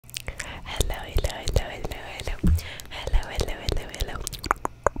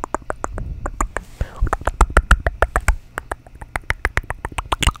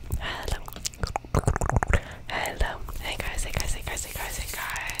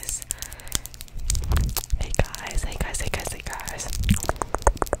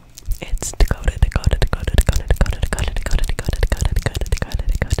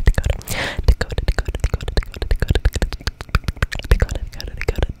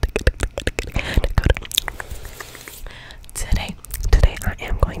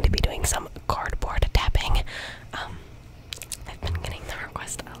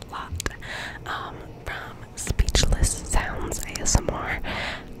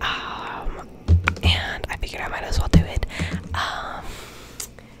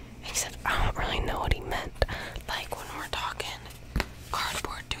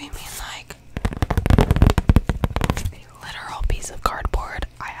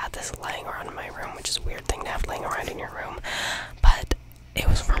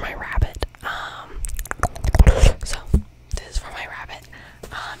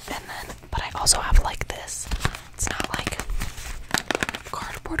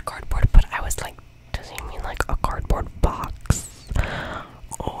cardboard, but I was like, does he mean like a cardboard box?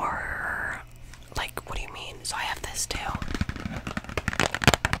 Or like, what do you mean? So I have this too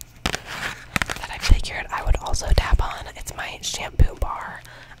that I figured I would also tap on. It's my shampoo bar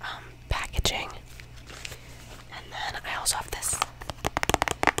packaging. And then I also have this.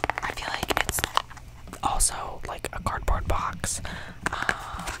 I feel like it's also like a cardboard box.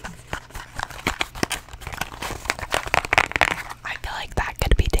 I feel like that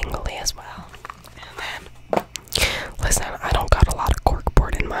could be dingly as well. And then, listen, I don't got a lot of cork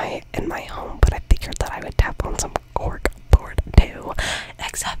board in my home, but I figured that I would tap on some cork board too.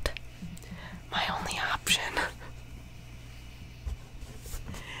 Except my only option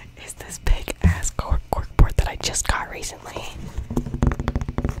is this big ass cork board that I just got recently.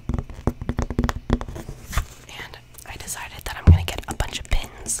 And I decided that I'm gonna get a bunch of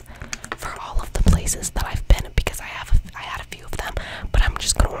pins for all of the places that I've been, because I had a few of them, but I'm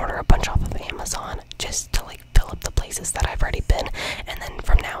just gonna order a bunch off of Amazon just to like fill up the places that I've already been, and then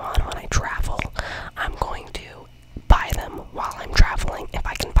from now on when I travel, I'm going to buy them while I'm traveling if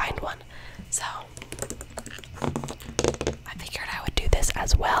I can find one. So I figured I would do this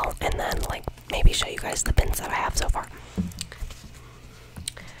as well, and then like maybe show you guys the pins that I have so far.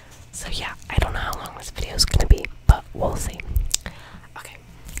 So yeah, I don't know how long this video is gonna be, but we'll see. Okay.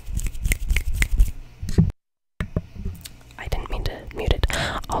 I didn't mean to mute it.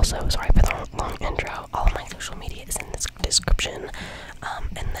 Also, sorry for the long intro. All of my social media is in the description.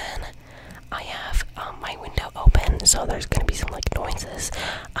 And then I have my window open, so there's gonna be some like noises.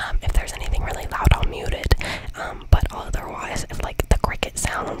 If there's anything really loud, I'll mute it. But otherwise, if like the cricket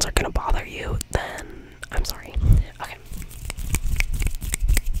sounds are gonna bother you, then I'm sorry. Okay.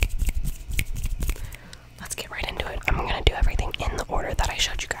 Let's get right into it. I'm gonna do everything in the order that I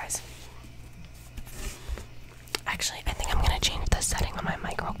showed you guys. Actually, I think I'm gonna change the setting on my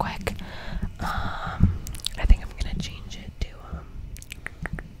mic real quick. I think I'm gonna change it to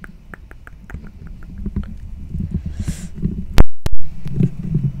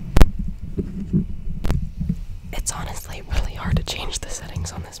it's honestly really hard to change the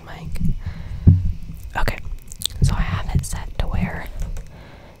settings on this mic. Okay, so I have it set to where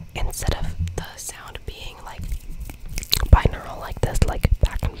instead of the sound being like binaural like this, like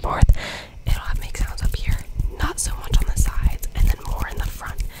back and forth, it'll make sounds up here, not so much on the sides, and then more in the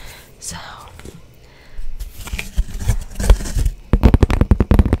front. So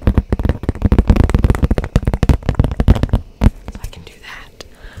I can do that,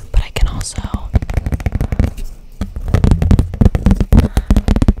 but I can also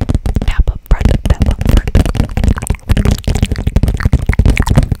tap a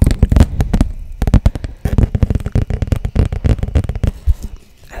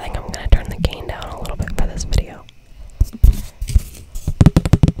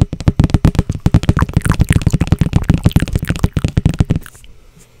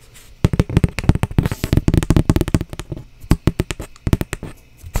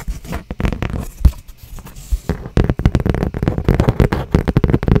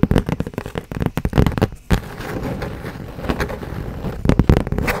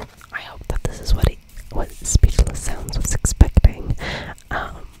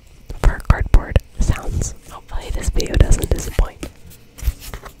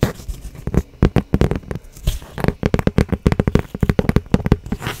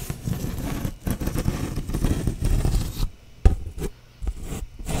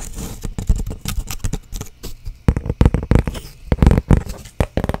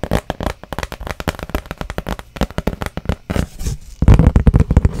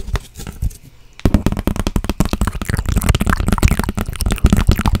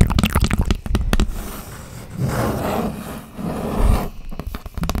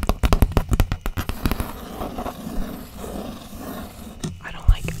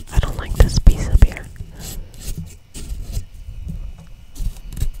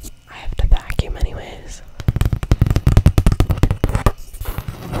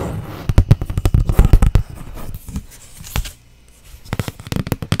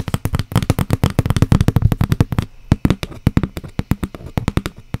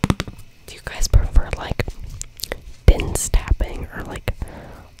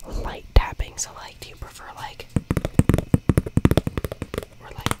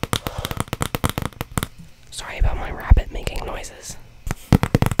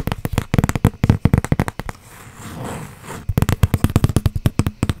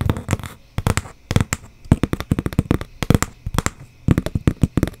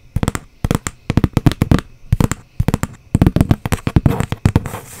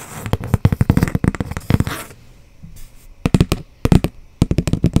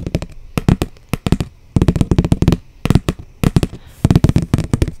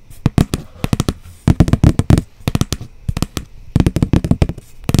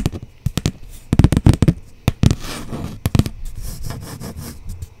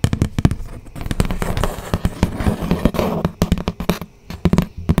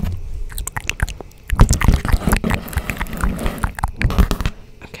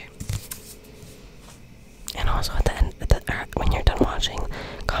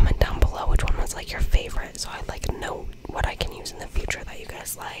your favorite, so I like know what I can use in the future that you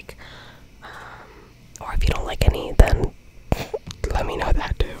guys like. Or if you don't like any, then let me know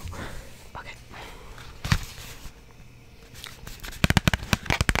that too. Okay.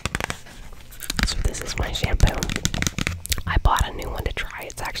 So this is my shampoo. I bought a new one to try.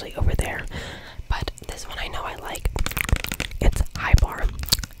 It's actually over there. But this one I know I like. It's Hibar.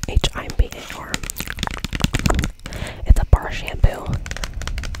 Hibar. It's a bar shampoo.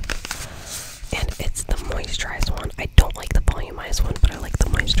 And it's the moisturized one. I don't like the volumized one, but I like the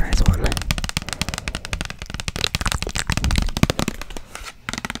moisturized one.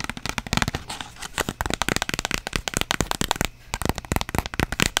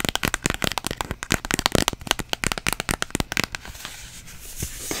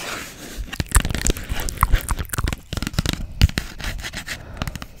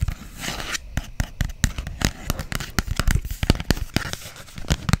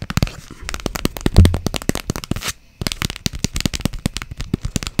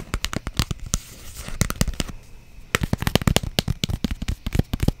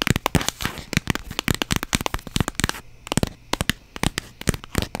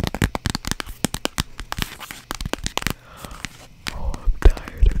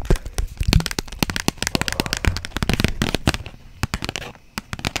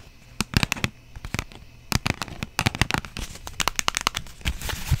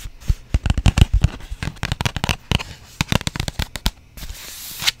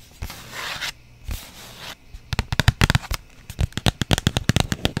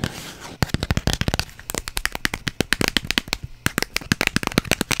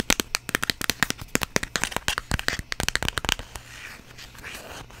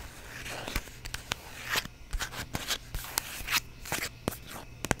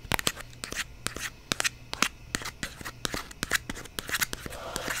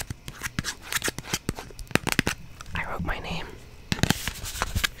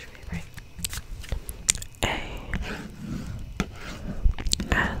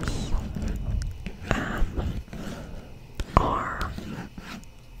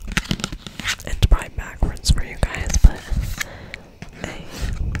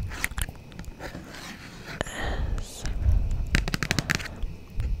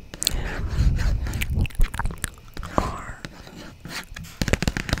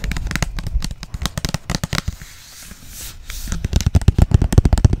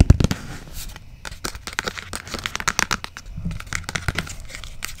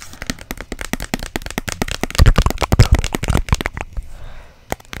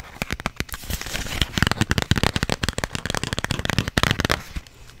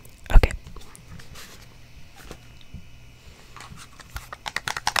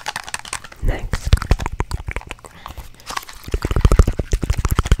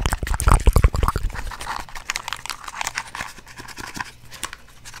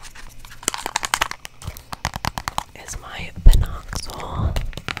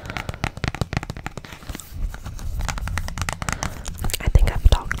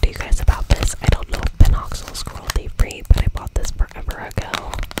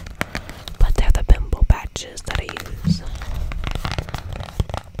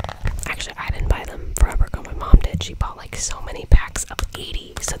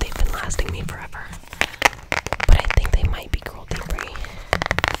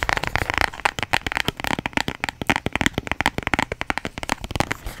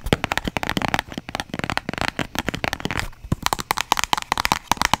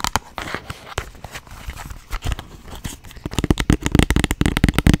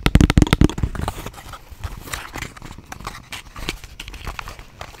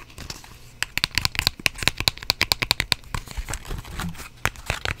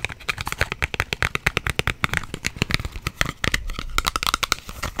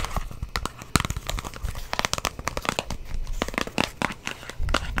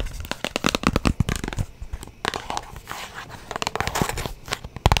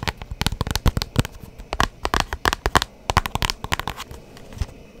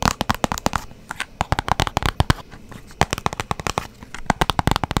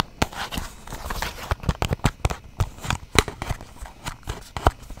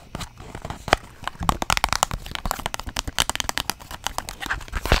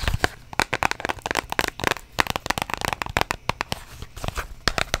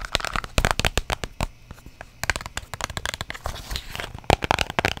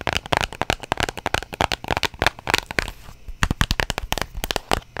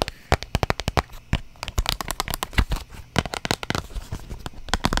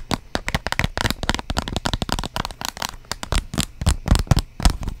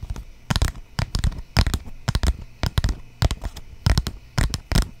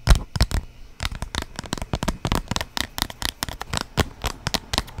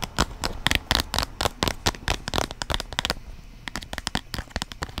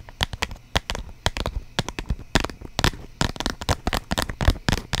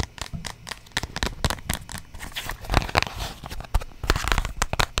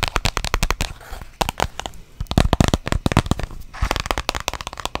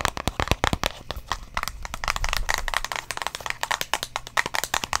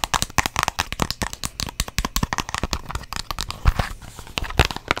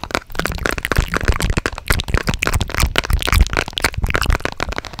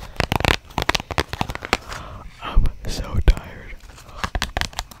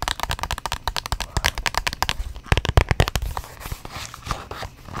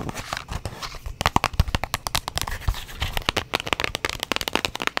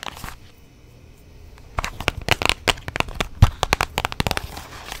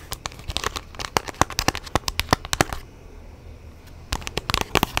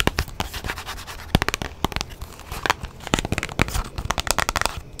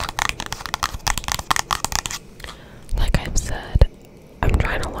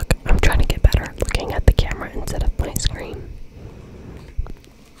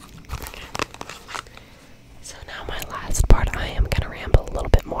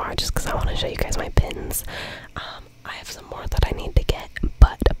 show you guys my pins. I have some more that I need to get,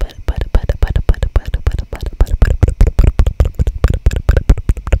 but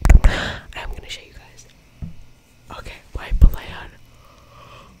I'm gonna show you guys. Okay, my plan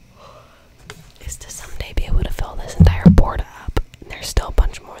is to someday be able to fill this entire board up. There's still a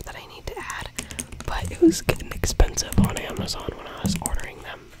bunch more that I need to add, but it was getting expensive on Amazon when I was ordering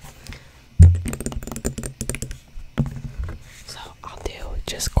them. So I'll do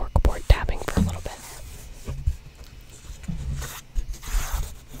just corkboard tapping for a little bit.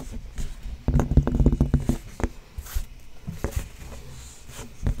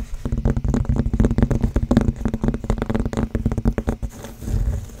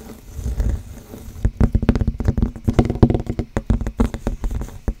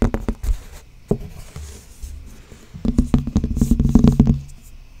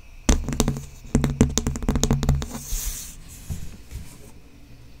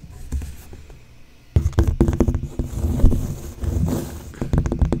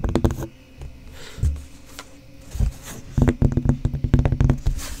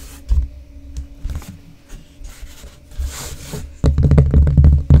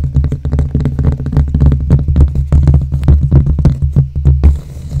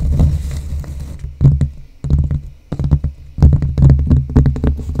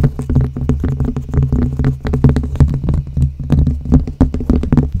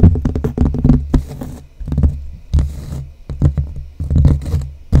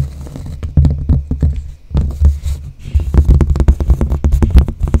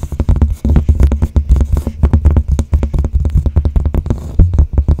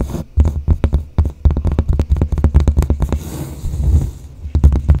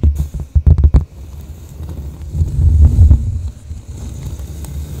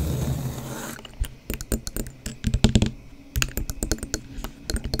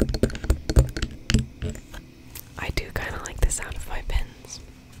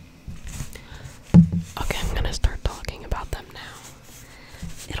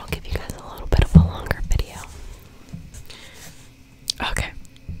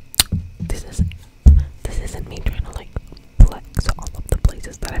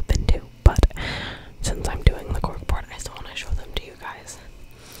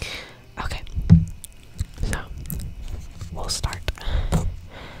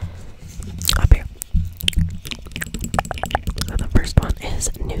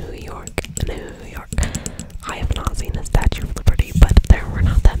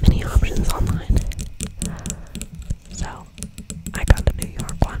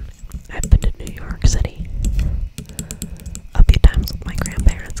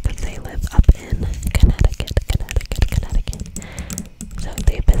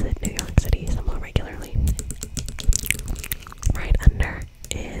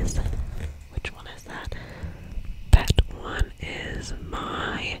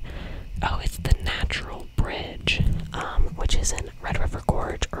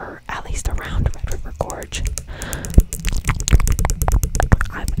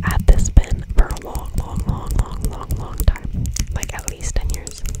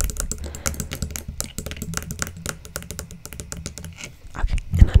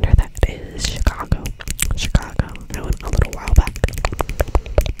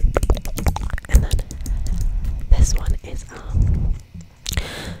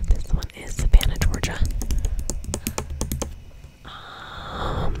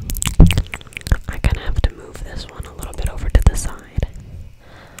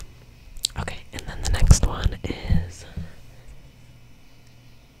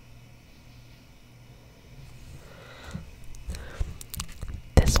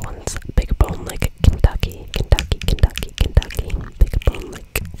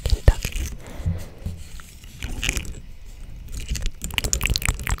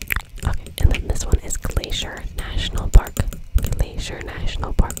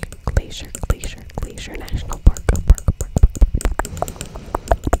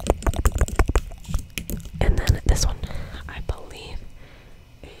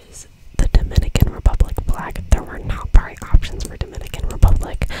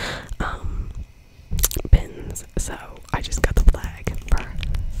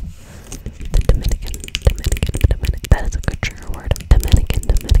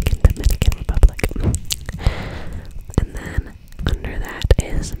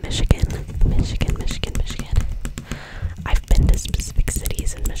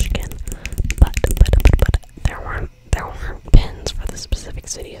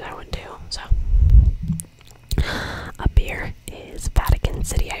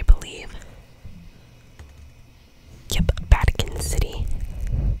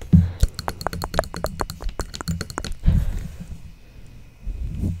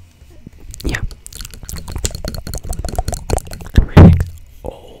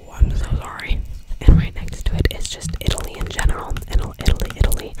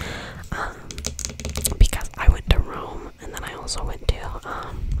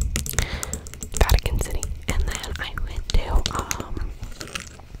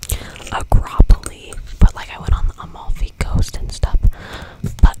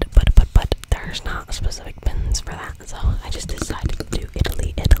 specific pins for that, so I just decided to do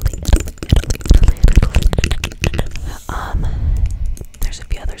Italy. There's a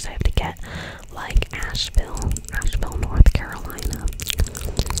few others I have to get, like Asheville, North Carolina,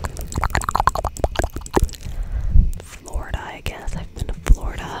 Florida. I guess I've been to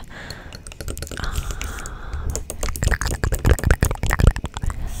Florida.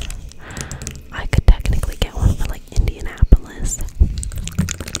 I could technically get one for like Indianapolis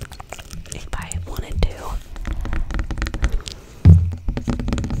if I wanted to.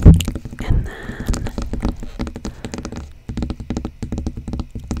 And then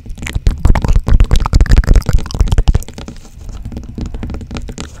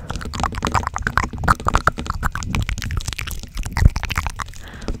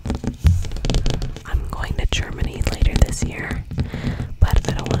I'm going to Germany later this year, but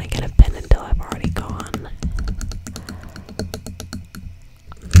I don't want to get a pin until I've already gone.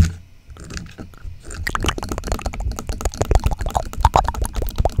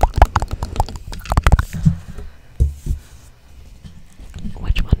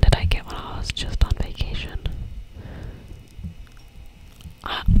 Which one did I get when I was just on vacation?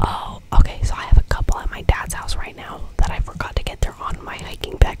 Oh, okay, so I have a couple at my dad's house right now that I forgot to get. They're on my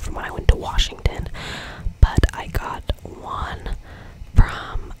hiking bag from when I went to Washington. But I got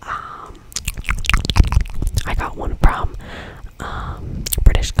one from,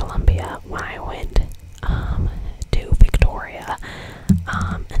 British Columbia when I went, to Victoria.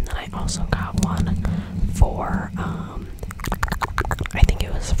 And then I also got one for, I think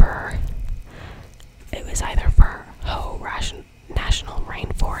it was either for National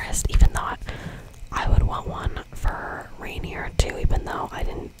Rainforest, even though I would want one for Rainier too, even though I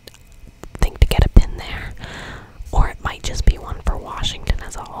didn't think to get a pin there. Or it might just be one for Washington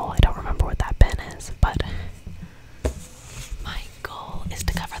as a whole. I don't remember what that pin is, but